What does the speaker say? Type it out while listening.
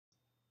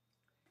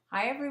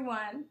Hi,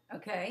 everyone.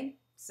 Okay,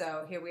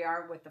 so here we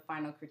are with the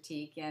final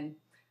critique, and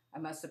I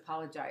must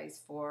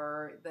apologize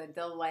for the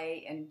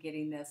delay in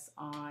getting this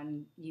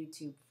on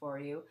YouTube for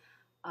you.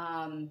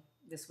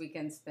 This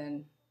weekend's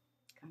been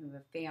kind of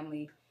a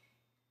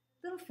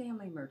little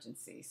family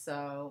emergency.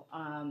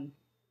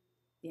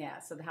 Yeah,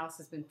 so the house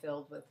has been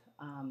filled with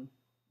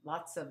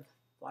lots of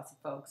lots of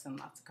folks and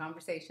lots of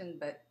conversation.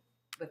 But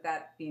with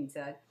that being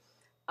said,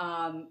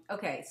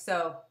 okay,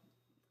 so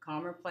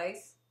calmer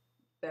place,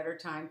 better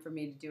time for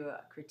me to do a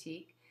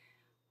critique.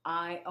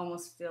 I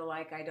almost feel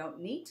like I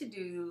don't need to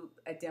do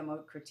a demo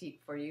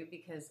critique for you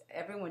because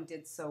everyone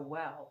did so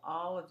well.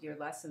 All of your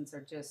lessons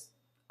are just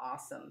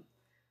awesome.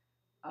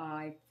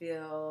 I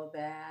feel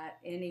that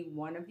any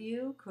one of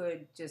you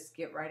could just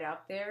get right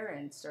out there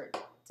and start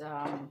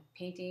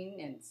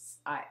painting and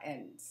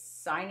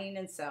signing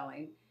and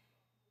selling.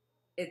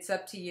 It's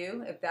up to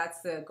you if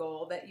that's the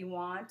goal that you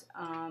want.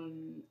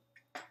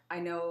 I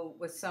know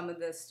with some of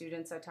the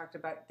students, I talked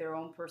about their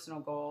own personal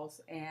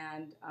goals,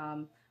 and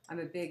I'm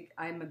a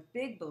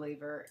big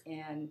believer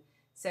in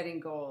setting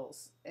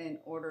goals in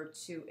order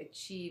to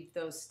achieve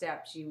those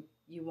steps you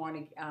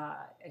want to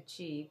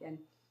achieve, and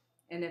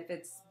if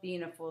it's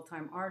being a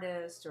full-time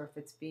artist, or if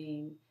it's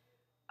being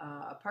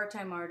a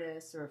part-time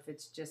artist, or if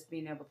it's just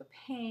being able to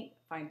paint,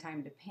 find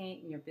time to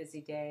paint in your busy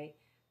day.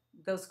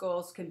 Those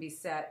goals can be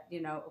set,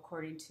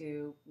 according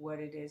to what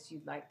it is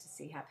you'd like to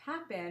see have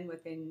happen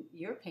within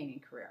your painting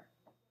career.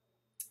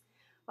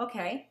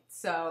 Okay,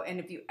 so,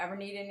 and if you ever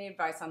need any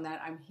advice on that,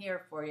 I'm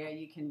here for you.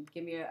 You can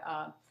give me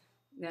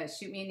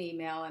shoot me an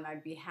email, and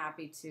I'd be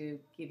happy to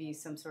give you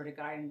some sort of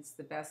guidance,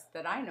 the best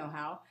that I know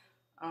how.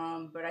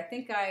 But I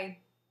think I'm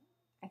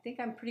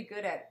pretty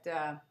good at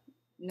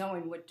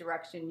knowing what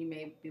direction you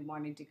may be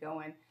wanting to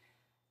go in,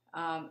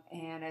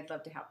 and I'd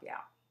love to help you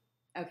out.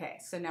 Okay,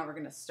 so now we're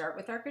going to start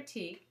with our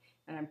critique,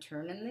 and I'm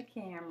turning the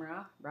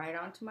camera right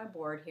onto my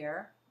board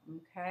here.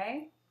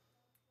 Okay,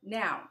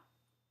 now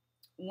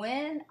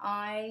when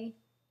I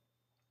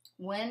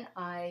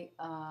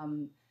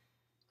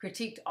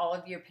critiqued all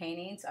of your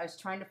paintings, I was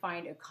trying to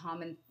find a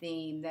common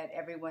theme that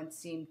everyone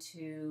seemed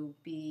to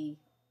be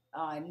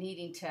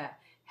needing to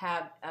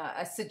have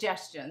a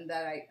suggestion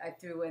that I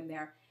threw in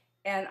there.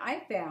 And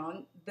I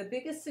found the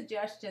biggest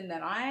suggestion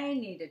that I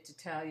needed to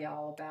tell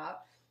y'all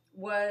about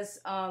was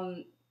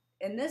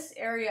in this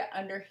area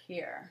under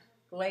here,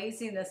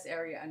 glazing this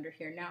area under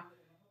here. Now,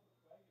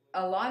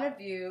 a lot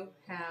of you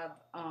have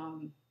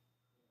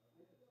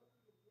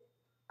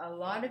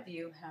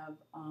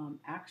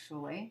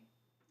actually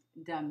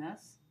done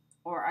this,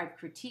 or I've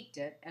critiqued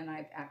it, and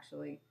I've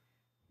actually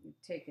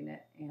taken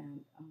it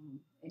and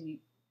you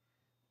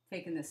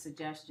taken the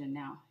suggestion.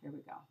 Now here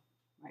we go,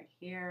 right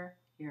here,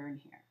 here, and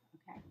here.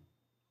 Okay,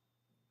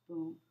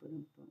 boom,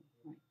 boom, boom,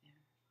 right there.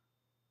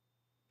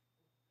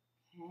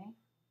 Okay,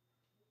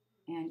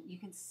 and you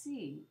can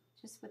see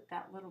just with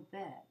that little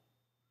bit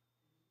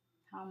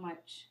how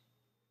much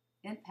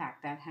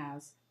impact that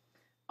has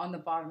on the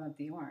bottom of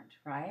the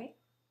orange, right?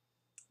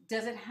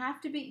 Does it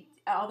have to be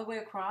all the way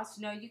across?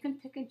 No, you can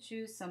pick and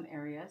choose some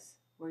areas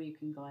where you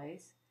can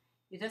glaze.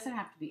 It doesn't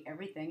have to be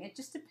everything. It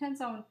just depends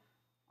on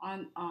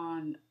how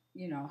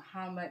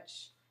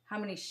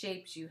many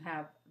shapes you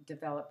have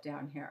developed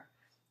down here.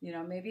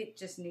 Maybe it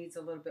just needs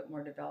a little bit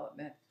more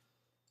development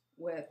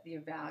with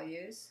your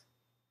values.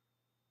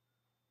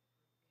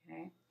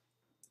 Okay.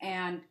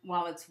 And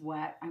while it's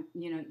wet,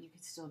 you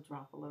can still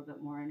drop a little bit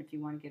more. And if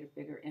you want to get a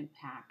bigger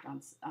impact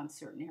on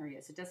certain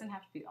areas, it doesn't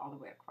have to be all the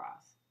way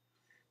across.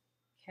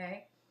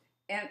 Okay,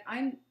 and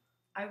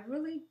I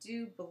really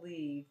do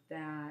believe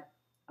that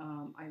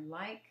I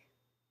like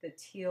the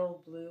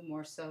teal blue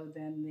more so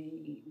than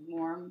the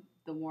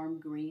warm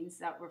greens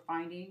that we're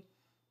finding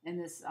in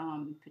this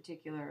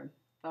particular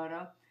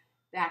photo.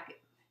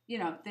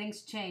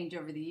 Things change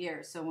over the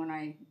years. So when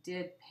I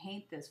did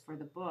paint this for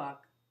the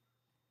book,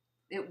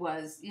 it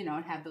was, it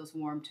had those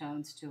warm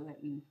tones to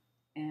it,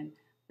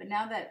 but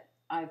now that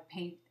I've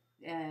painted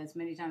as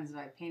many times as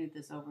I've painted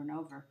this over and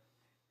over,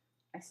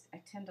 I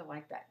tend to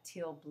like that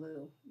teal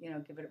blue,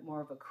 give it more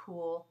of a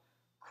cool,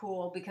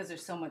 because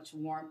there's so much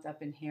warmth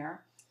up in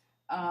here.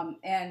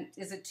 And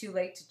is it too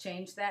late to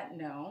change that?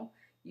 No,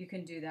 you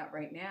can do that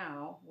right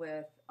now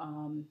with,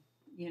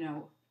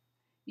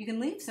 you can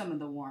leave some of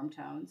the warm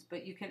tones,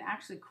 but you can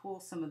actually cool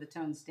some of the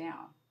tones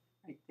down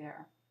right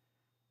there,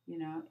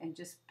 and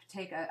just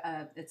take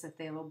it's a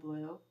phthalo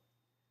blue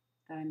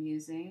that I'm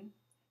using,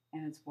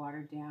 and it's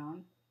watered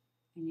down,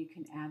 and you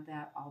can add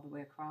that all the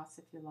way across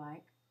if you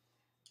like.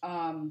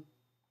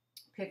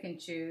 Pick and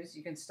choose.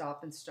 You can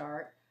stop and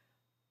start.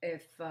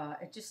 If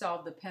it just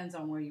all depends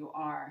on where you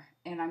are,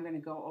 and I'm going to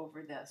go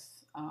over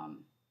this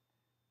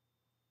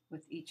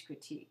with each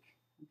critique.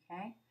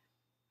 Okay,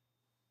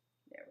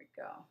 there we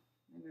go.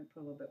 I'm going to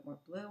put a little bit more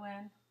blue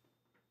in.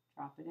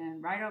 Drop it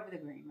in right over the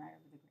green. Right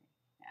over the green.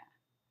 Yeah.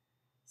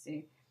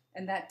 See,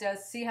 and that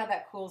does. See how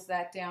that cools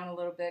that down a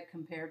little bit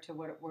compared to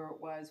where it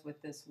was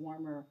with this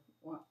warmer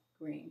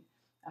green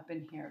up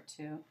in here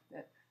too.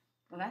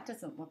 Well, that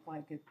doesn't look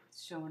like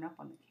it's showing up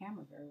on the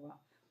camera very well.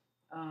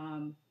 There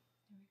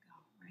we go.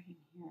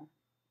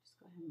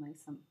 and lay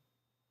some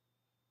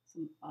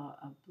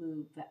a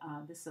blue.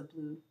 This is a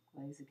blue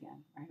glaze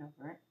again, right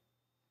over it.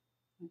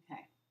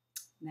 Okay,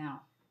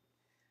 now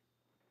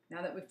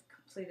that we've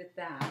completed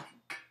that,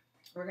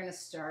 we're going to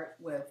start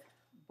with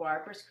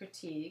Barbara's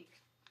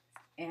critique,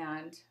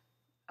 and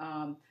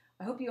I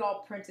hope you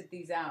all printed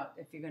these out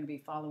if you're going to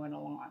be following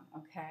along.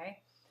 Okay,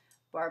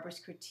 Barbara's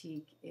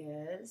critique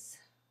is,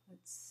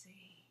 let's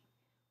see,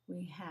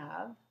 we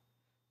have.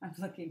 I'm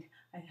looking.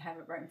 I have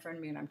it right in front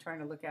of me, and I'm trying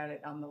to look at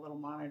it on the little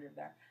monitor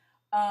there.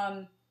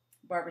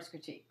 Barbara's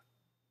critique.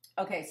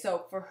 Okay,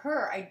 so for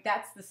her,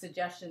 that's the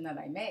suggestion that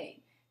I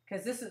made,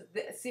 because this is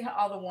see how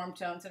all the warm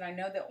tones, and I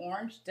know that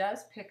orange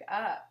does pick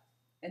up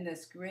in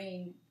this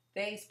green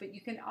base, but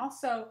you can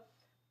also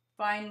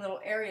find little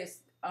areas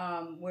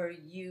where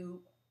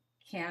you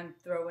can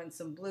throw in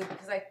some blue,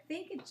 because I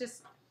think it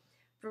just,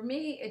 for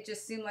me, it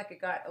just seemed like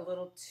it got a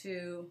little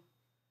too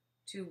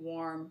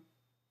warm.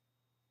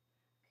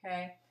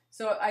 Okay,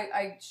 so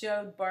I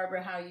showed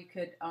Barbara how you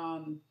could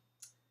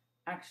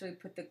actually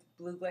put the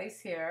blue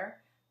glaze here,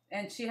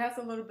 and she has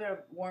a little bit of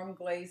warm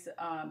glaze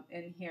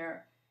in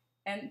here,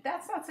 and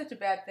that's not such a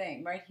bad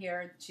thing. Right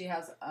here she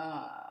has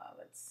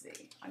let's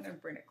see, I'm going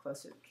to bring it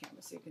closer to the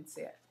camera so you can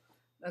see it.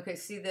 Okay,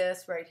 see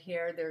this right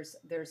here,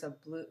 there's a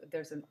blue,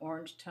 there's an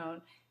orange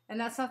tone, and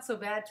that's not so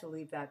bad to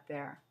leave that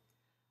there.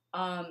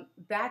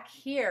 Back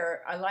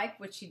here, I like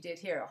what she did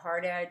here, a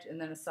hard edge and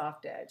then a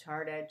soft edge,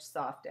 hard edge,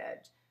 soft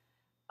edge.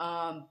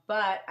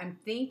 But I'm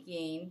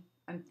thinking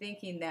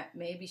that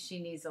maybe she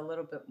needs a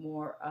little bit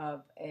more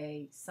of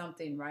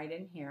something right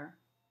in here.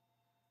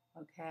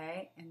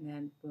 Okay, and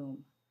then boom,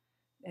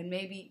 and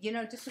maybe, you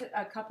know, just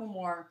a couple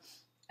more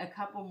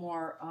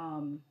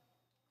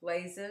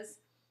glazes,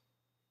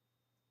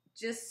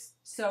 just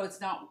so it's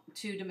not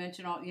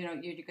two-dimensional. You know,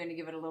 you're going to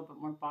give it a little bit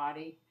more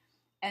body,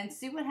 and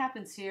see what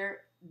happens here.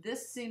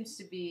 This seems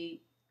to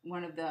be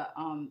one of the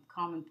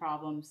common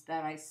problems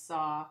that I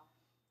saw.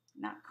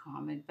 Not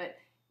common, but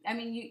I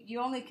mean, you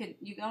only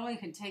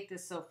can take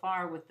this so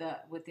far with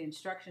the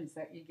instructions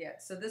that you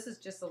get. So this is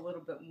just a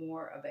little bit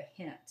more of a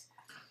hint,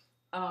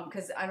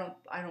 because I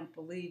don't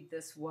believe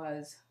this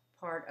was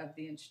part of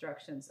the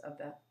instructions of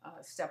the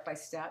step by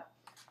step.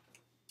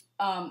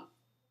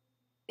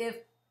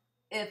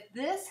 If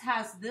this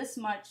has this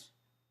much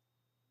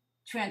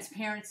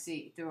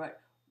transparency through it,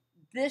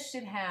 this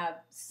should have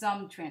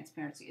some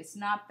transparency. It's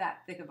not that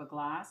thick of a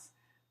glass,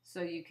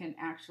 so you can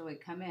actually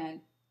come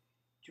in,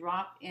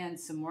 drop in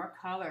some more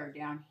color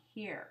down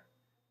here,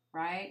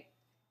 right?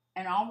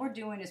 And all we're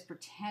doing is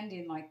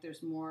pretending like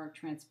there's more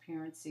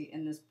transparency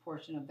in this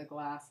portion of the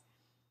glass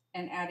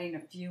and adding a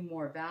few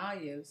more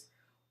values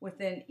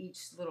within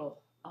each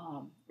little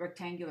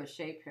rectangular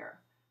shape here,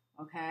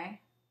 okay?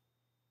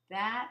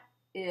 That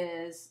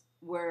is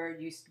where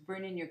you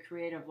bring in your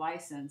creative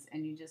license,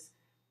 and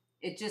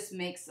it just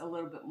makes a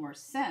little bit more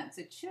sense.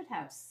 It should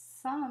have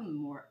some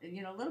more,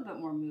 you know, a little bit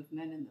more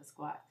movement in this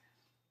glass.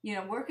 You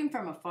know, working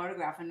from a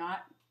photograph and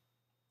not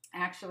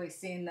actually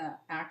seeing the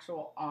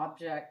actual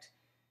object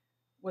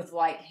with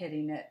light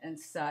hitting it and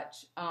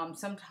such,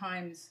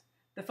 sometimes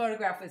the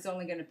photograph is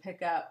only going to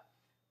pick up,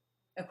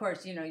 of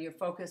course, you know, your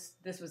focus.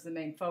 This was the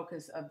main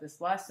focus of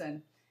this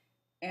lesson,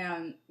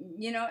 and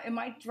you know, it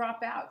might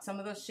drop out. Some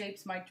of those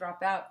shapes might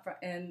drop out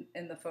in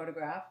the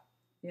photograph.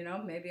 You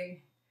know,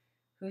 maybe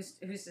who's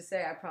to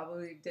say? I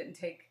probably didn't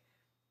take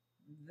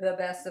the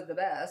best of the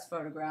best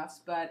photographs,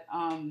 but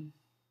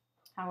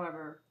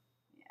however,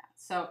 yeah.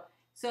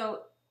 So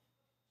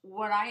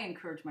what I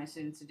encourage my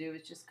students to do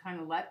is just kind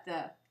of let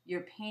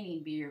your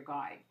painting be your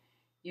guide.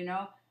 You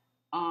know,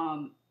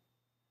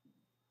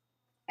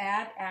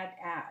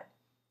 add,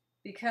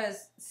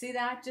 because see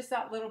that, just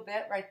that little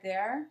bit right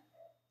there,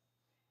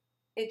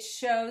 it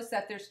shows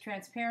that there's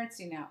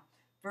transparency now,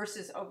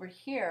 versus over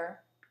here,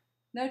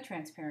 no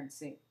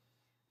transparency.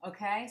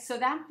 Okay, so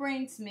that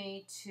brings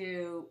me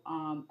to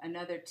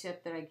another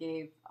tip that I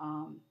gave,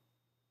 I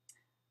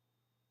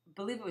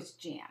believe it was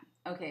Jan.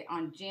 Okay,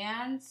 on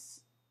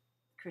Jan's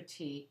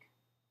critique,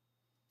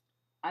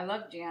 I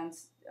love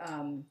Jan's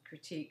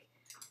critique.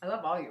 I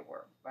love all your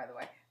work, by the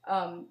way.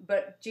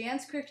 But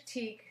Jan's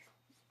critique,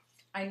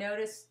 I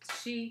noticed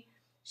she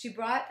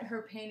brought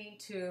her painting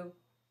to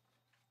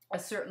a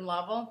certain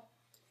level,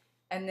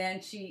 and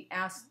then she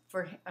asked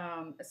for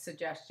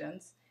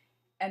suggestions,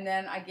 and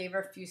then I gave her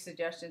a few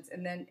suggestions,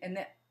 and then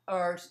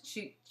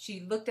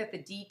she looked at the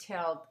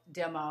detailed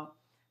demo,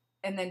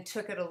 and then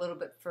took it a little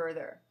bit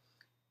further.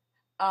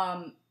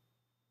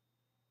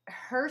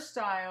 Her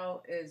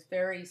style is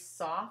very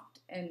soft,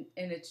 and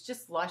it's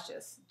just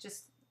luscious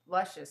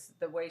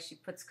the way she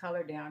puts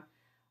color down.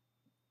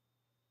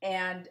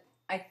 And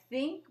I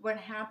think what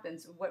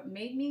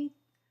made me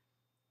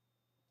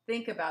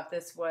think about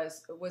this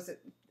was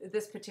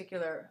this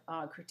particular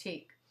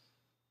critique.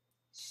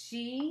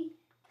 She,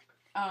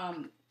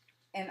 and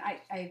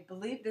I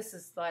believe this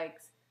is like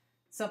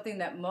something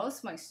that most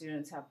of my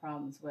students have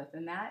problems with,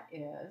 and that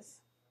is,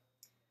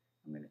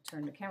 I'm going to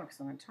turn the camera because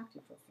I'm going to talk to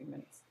you for a few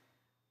minutes.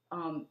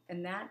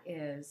 And that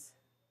is,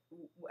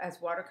 as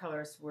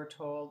watercolorists, we're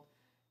told,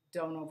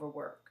 don't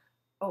overwork.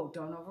 oh,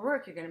 don't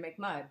overwork, you're going to make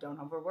mud. Don't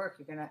overwork,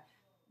 you're going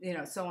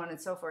to, so on and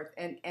so forth.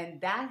 And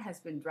that has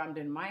been drummed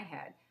in my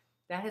head.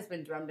 That has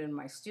been drummed in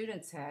my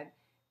students' head.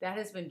 That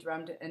has been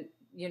drummed in,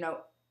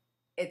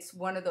 it's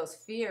one of those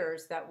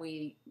fears that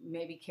we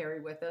maybe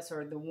carry with us,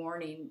 or the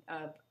warning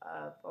of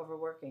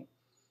overworking.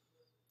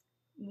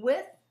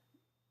 With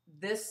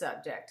this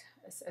subject,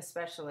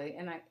 especially,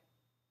 and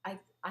I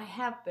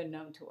have been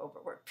known to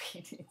overwork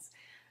paintings,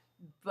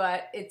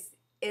 but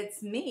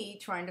it's me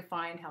trying to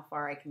find how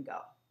far I can go.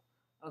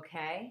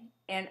 Okay?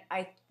 And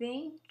I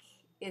think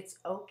it's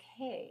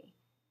okay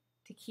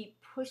to keep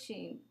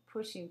pushing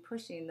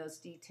those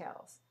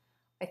details.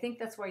 I think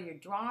that's why you're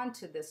drawn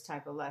to this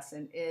type of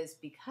lesson, is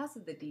because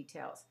of the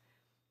details.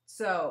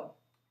 So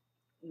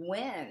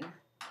when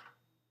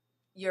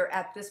you're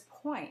at this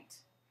point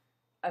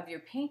of your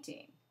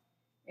painting,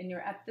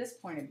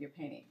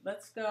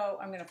 let's go,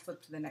 I'm going to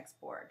flip to the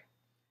next board,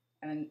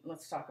 and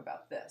let's talk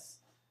about this.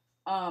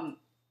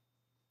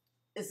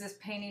 Is this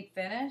painting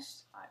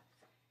finished?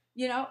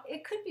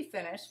 It could be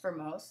finished for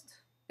most.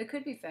 It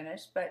could be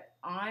finished, but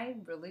I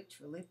really,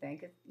 truly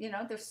think,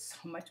 there's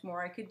so much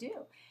more I could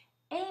do.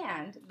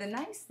 And the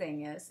nice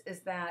thing is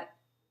that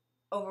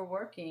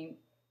overworking,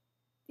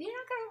 you're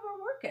not going to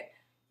overwork it.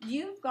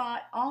 You've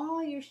got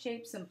all your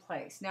shapes in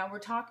place. Now all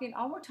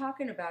we're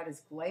talking about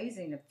is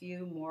glazing a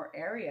few more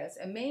areas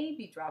and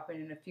maybe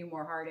dropping in a few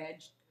more hard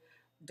edge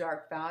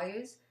dark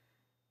values,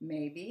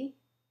 maybe.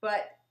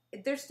 But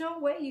there's no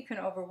way you can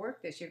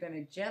overwork this. You're going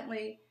to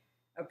gently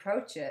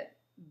approach it,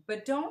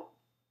 but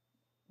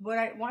what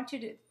I want you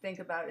to think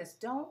about is,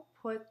 don't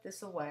put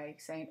this away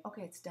saying,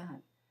 okay, it's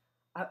done.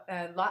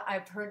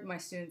 I've heard my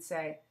students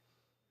say,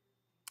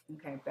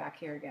 okay, back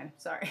here again,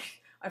 sorry.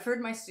 I've heard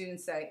my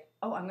students say,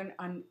 oh,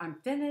 I'm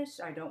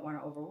finished. I don't want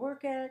to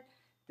overwork it.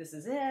 This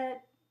is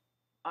it.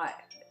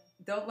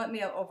 Don't let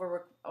me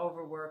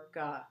overwork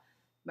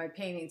my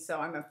painting. So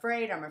I'm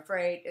afraid.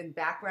 In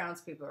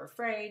backgrounds, people are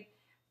afraid.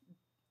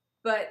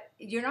 But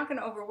you're not going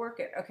to overwork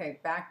it. Okay,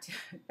 back to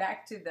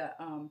the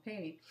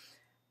painting.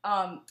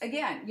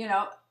 Again,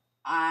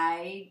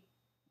 I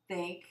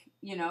think,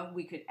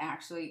 we could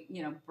actually,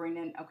 bring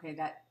in, okay,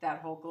 that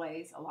whole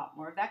glaze, a lot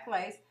more of that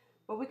glaze.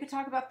 But we could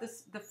talk about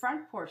the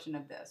front portion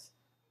of this.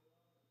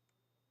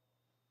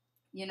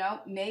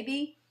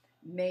 Maybe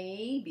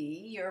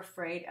you're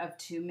afraid of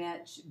too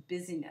much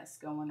busyness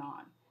going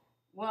on.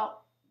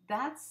 Well,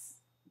 that's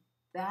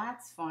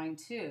fine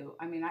too.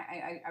 I mean,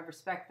 I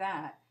respect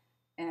that,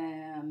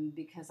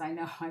 because I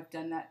know I've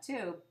done that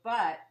too.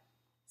 But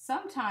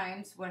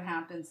sometimes what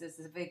happens is,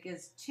 if it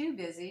gets too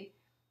busy,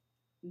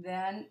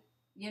 then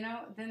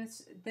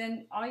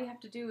then all you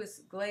have to do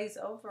is glaze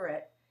over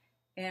it,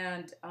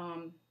 and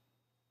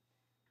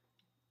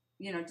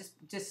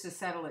just to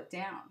settle it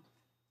down.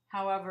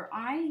 However,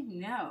 I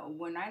know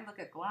when I look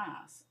at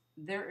glass,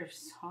 there are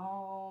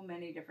so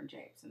many different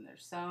shapes, and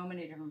there's so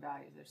many different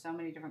values, there's so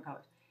many different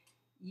colors.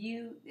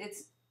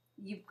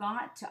 You've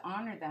got to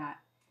honor that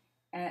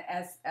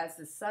as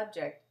the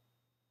subject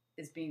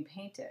is being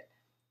painted.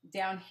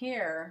 Down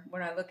here,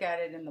 when I look at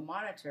it in the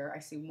monitor, I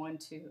see 1,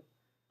 2,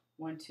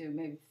 1, 2,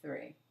 maybe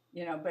 3.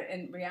 But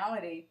in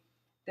reality,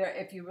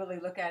 if you really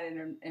look at it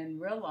in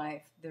real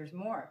life, there's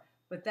more.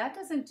 But that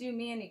doesn't do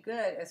me any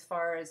good as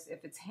far as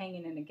if it's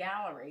hanging in a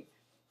gallery.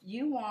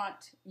 You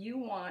want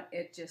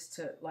it just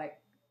to, like,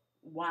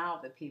 wow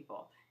the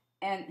people.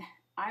 And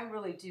I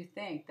really do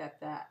think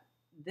that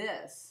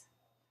this,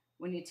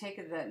 when you take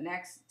it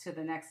to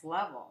the next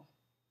level,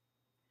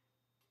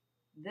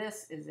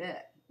 this is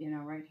it,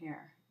 right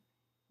here.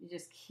 You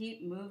just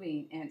keep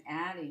moving and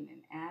adding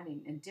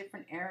in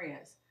different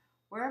areas.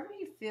 Wherever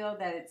you feel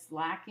that it's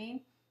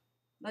lacking,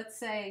 let's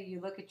say you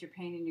look at your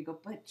painting and you go,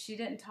 but she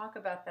didn't talk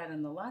about that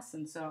in the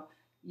lesson, so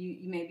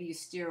maybe you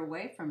steer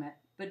away from it.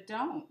 But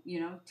don't,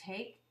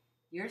 take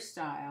your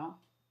style,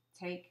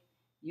 take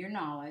your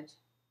knowledge,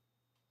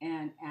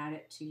 and add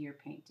it to your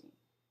painting.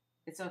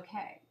 It's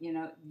okay.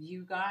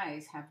 You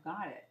guys have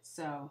got it.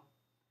 So,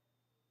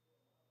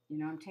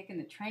 I'm taking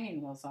the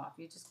training wheels off.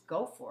 You just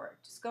go for it.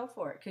 Just go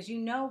for it, because you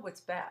know what's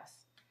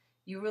best.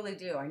 You really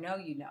do. I know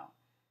you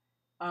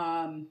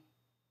know.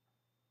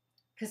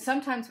 Because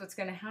sometimes what's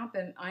going to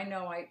happen, I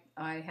know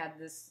I had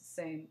this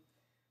same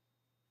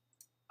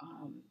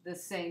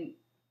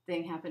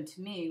thing happen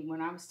to me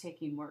when I was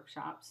taking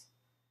workshops,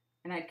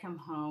 and I'd come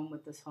home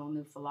with this whole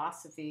new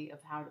philosophy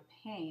of how to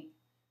paint.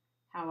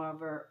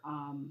 However,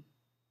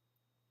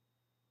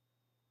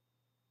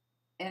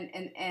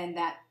 and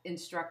that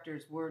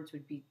instructor's words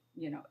would be,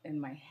 in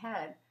my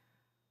head.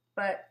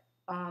 But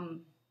I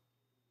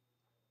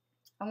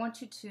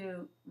want you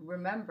to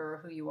remember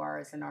who you are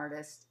as an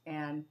artist,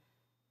 and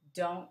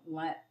don't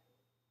let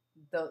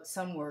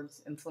some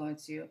words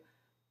influence you.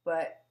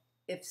 But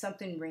if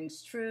something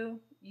rings true,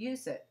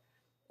 use it.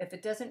 If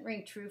it doesn't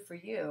ring true for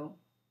you,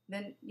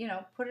 then,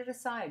 put it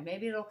aside.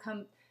 Maybe it'll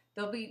come,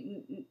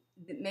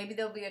 maybe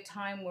there'll be a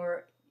time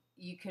where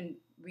you can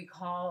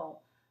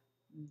recall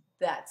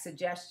that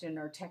suggestion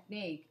or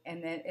technique,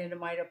 and then it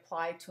might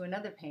apply to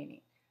another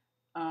painting.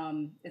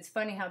 It's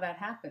funny how that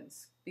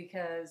happens,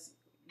 because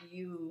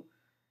you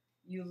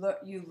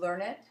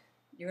learn it.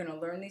 You're going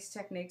to learn these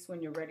techniques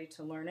when you're ready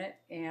to learn it,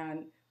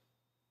 and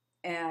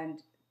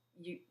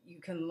you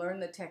can learn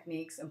the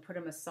techniques and put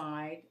them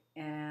aside.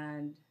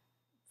 And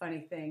funny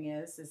thing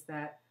is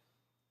that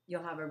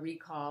you'll have a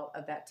recall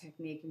of that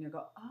technique, and you'll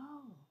go,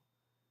 oh,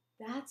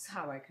 that's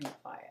how I can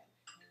apply it.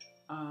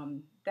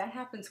 That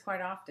happens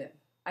quite often.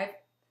 I've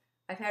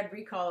had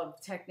recall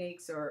of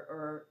techniques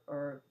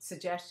or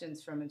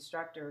suggestions from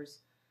instructors,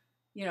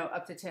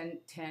 up to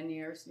 10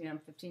 years,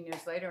 15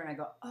 years later, and I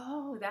go,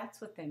 oh,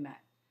 that's what they meant.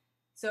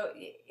 So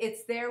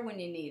it's there when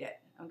you need it,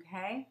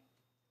 okay?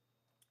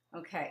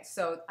 Okay,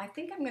 so I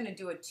think I'm going to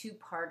do a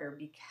two-parter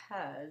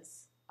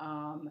because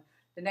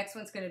the next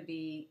one's going to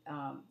be,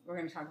 we're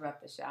going to talk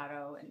about the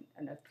shadow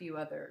and a few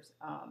other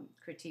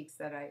critiques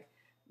that I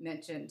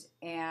mentioned.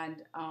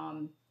 And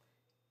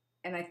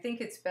I think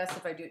it's best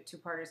if I do it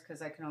two-parters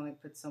because I can only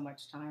put so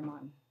much time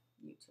on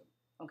YouTube.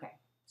 Okay,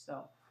 so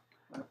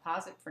I'm going to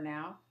pause it for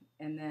now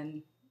and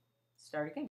then start again.